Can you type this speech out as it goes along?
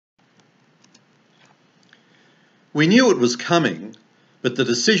We knew it was coming, but the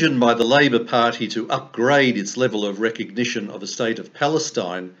decision by the Labor Party to upgrade its level of recognition of a state of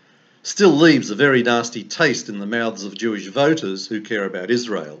Palestine still leaves a very nasty taste in the mouths of Jewish voters who care about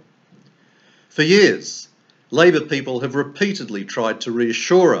Israel. For years, Labor people have repeatedly tried to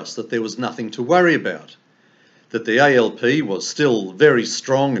reassure us that there was nothing to worry about, that the ALP was still very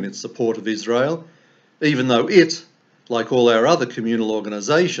strong in its support of Israel, even though it, like all our other communal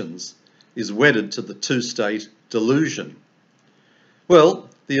organisations, is wedded to the two-state delusion. Well,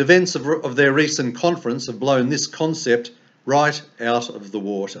 the events of their recent conference have blown this concept right out of the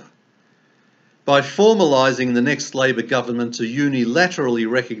water. By formalising the next Labor government to unilaterally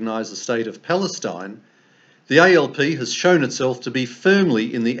recognise the state of Palestine, the ALP has shown itself to be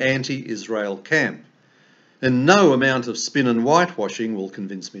firmly in the anti-Israel camp, and no amount of spin and whitewashing will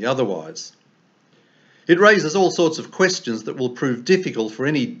convince me otherwise. It raises all sorts of questions that will prove difficult for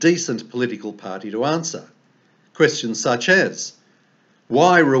any decent political party to answer. Questions such as,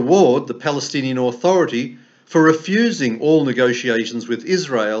 why reward the Palestinian Authority for refusing all negotiations with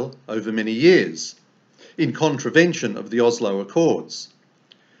Israel over many years, in contravention of the Oslo Accords?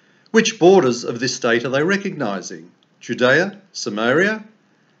 Which borders of this state are they recognising? Judea? Samaria?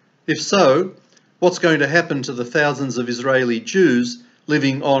 If so, what's going to happen to the thousands of Israeli Jews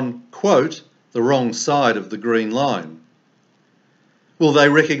living on, quote, the wrong side of the Green Line? Will they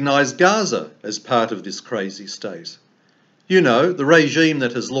recognise Gaza as part of this crazy state? You know, the regime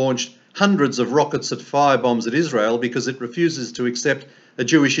that has launched hundreds of rockets and firebombs at Israel because it refuses to accept a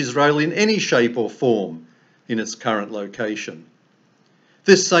Jewish Israel in any shape or form in its current location.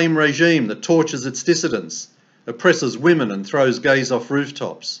 This same regime that tortures its dissidents, oppresses women and throws gays off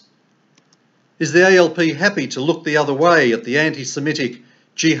rooftops. Is the ALP happy to look the other way at the anti-Semitic,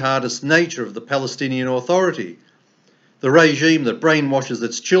 jihadist nature of the Palestinian Authority, the regime that brainwashes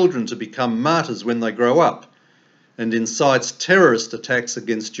its children to become martyrs when they grow up and incites terrorist attacks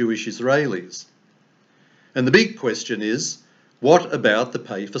against Jewish Israelis? And the big question is, what about the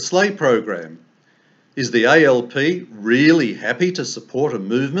Pay for Slay program? Is the ALP really happy to support a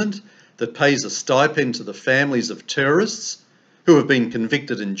movement that pays a stipend to the families of terrorists who have been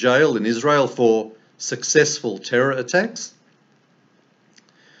convicted in jail in Israel for successful terror attacks?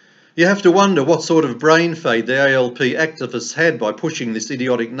 You have to wonder what sort of brain fade the ALP activists had by pushing this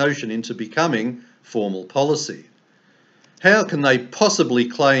idiotic notion into becoming formal policy. How can they possibly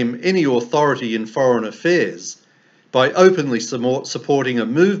claim any authority in foreign affairs by openly supporting a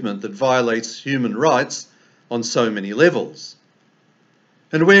movement that violates human rights on so many levels?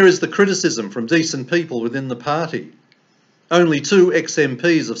 And where is the criticism from decent people within the party? Only 2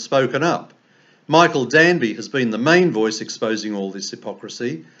 ex-MPs have spoken up. Michael Danby has been the main voice exposing all this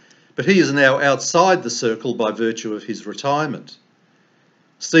hypocrisy, but he is now outside the circle by virtue of his retirement.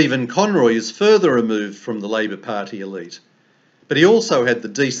 Stephen Conroy is further removed from the Labor Party elite, but he also had the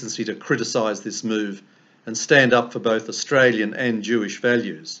decency to criticise this move and stand up for both Australian and Jewish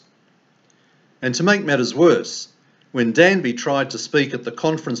values. And to make matters worse, when Danby tried to speak at the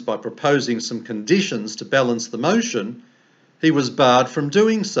conference by proposing some conditions to balance the motion, he was barred from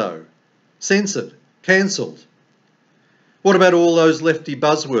doing so, censored, cancelled. What about all those lefty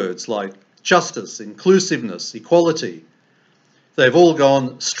buzzwords like justice, inclusiveness, equality? They've all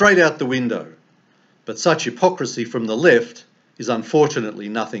gone straight out the window, but such hypocrisy from the left is unfortunately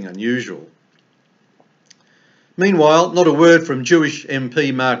nothing unusual. Meanwhile, not a word from Jewish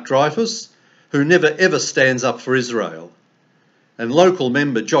MP Mark Dreyfus, who never ever stands up for Israel. And local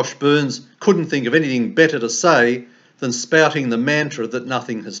member Josh Burns couldn't think of anything better to say than spouting the mantra that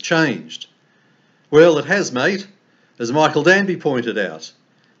nothing has changed. Well, it has, mate, as Michael Danby pointed out.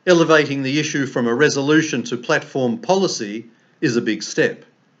 Elevating the issue from a resolution to platform policy is a big step.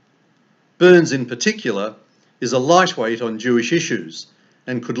 Burns in particular is a lightweight on Jewish issues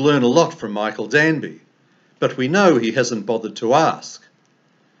and could learn a lot from Michael Danby, but we know he hasn't bothered to ask.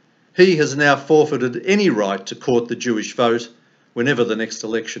 He has now forfeited any right to court the Jewish vote whenever the next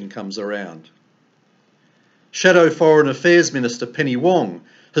election comes around. Shadow Foreign Affairs Minister Penny Wong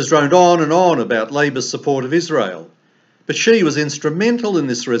has droned on and on about Labor's support of Israel, but she was instrumental in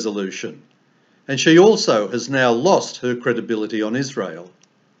this resolution, and she also has now lost her credibility on Israel.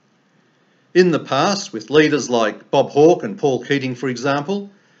 In the past, with leaders like Bob Hawke and Paul Keating, for example,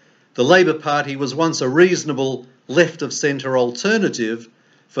 the Labor Party was once a reasonable left-of-centre alternative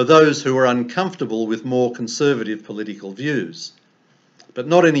for those who were uncomfortable with more conservative political views. But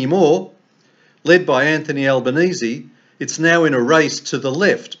not anymore. Led by Anthony Albanese, it's now in a race to the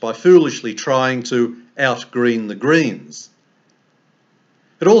left by foolishly trying to out-green the Greens.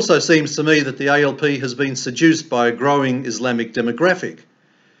 It also seems to me that the ALP has been seduced by a growing Islamic demographic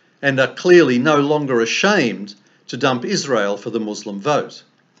and are clearly no longer ashamed to dump Israel for the Muslim vote.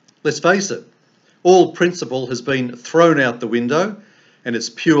 Let's face it, all principle has been thrown out the window and it's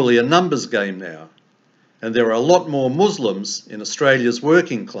purely a numbers game now. And there are a lot more Muslims in Australia's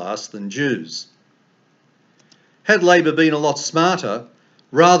working class than Jews. Had Labor been a lot smarter,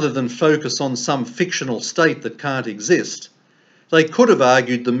 rather than focus on some fictional state that can't exist, they could have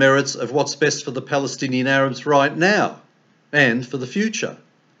argued the merits of what's best for the Palestinian Arabs right now and for the future.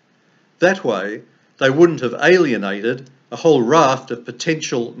 That way, they wouldn't have alienated a whole raft of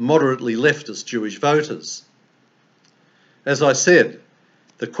potential moderately leftist Jewish voters. As I said,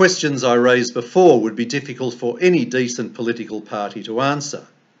 the questions I raised before would be difficult for any decent political party to answer.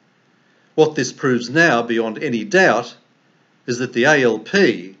 What this proves now, beyond any doubt, is that the ALP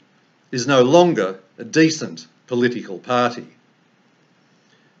is no longer a decent political party.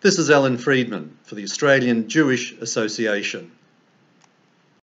 This is Alan Freedman for the Australian Jewish Association.